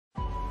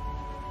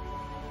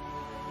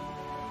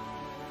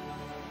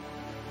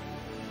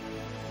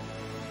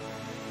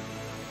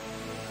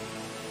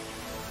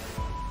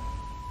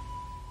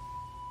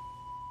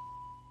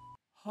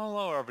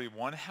Hello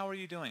everyone, how are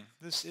you doing?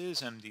 This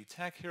is MD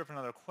Tech here with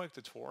another quick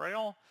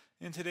tutorial.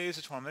 In today's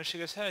tutorial, I'm going to show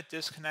you guys how to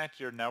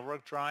disconnect your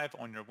network drive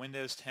on your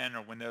Windows 10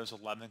 or Windows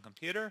 11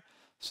 computer.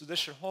 So this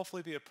should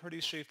hopefully be a pretty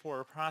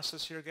straightforward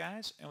process here,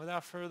 guys. And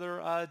without further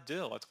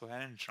ado, let's go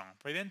ahead and jump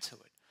right into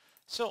it.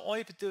 So all you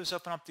have to do is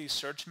open up the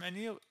search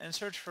menu and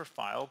search for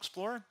File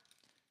Explorer.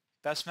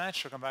 Best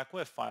match, you'll come back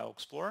with File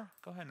Explorer.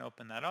 Go ahead and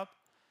open that up.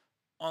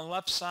 On the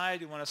left side,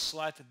 you want to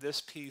select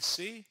this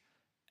PC.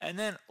 And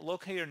then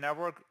locate your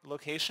network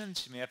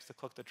locations. You may have to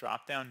click the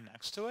drop down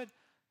next to it.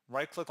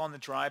 Right click on the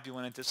drive you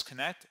want to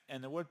disconnect,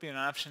 and there would be an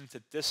option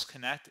to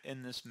disconnect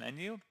in this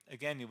menu.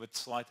 Again, you would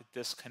select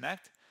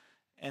disconnect,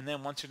 and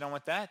then once you're done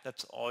with that,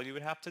 that's all you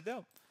would have to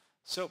do.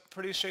 So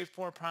pretty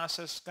straightforward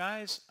process,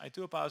 guys. I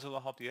do hope I was able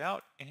to help you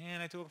out,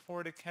 and I do look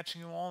forward to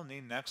catching you all in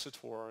the next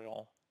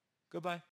tutorial. Goodbye.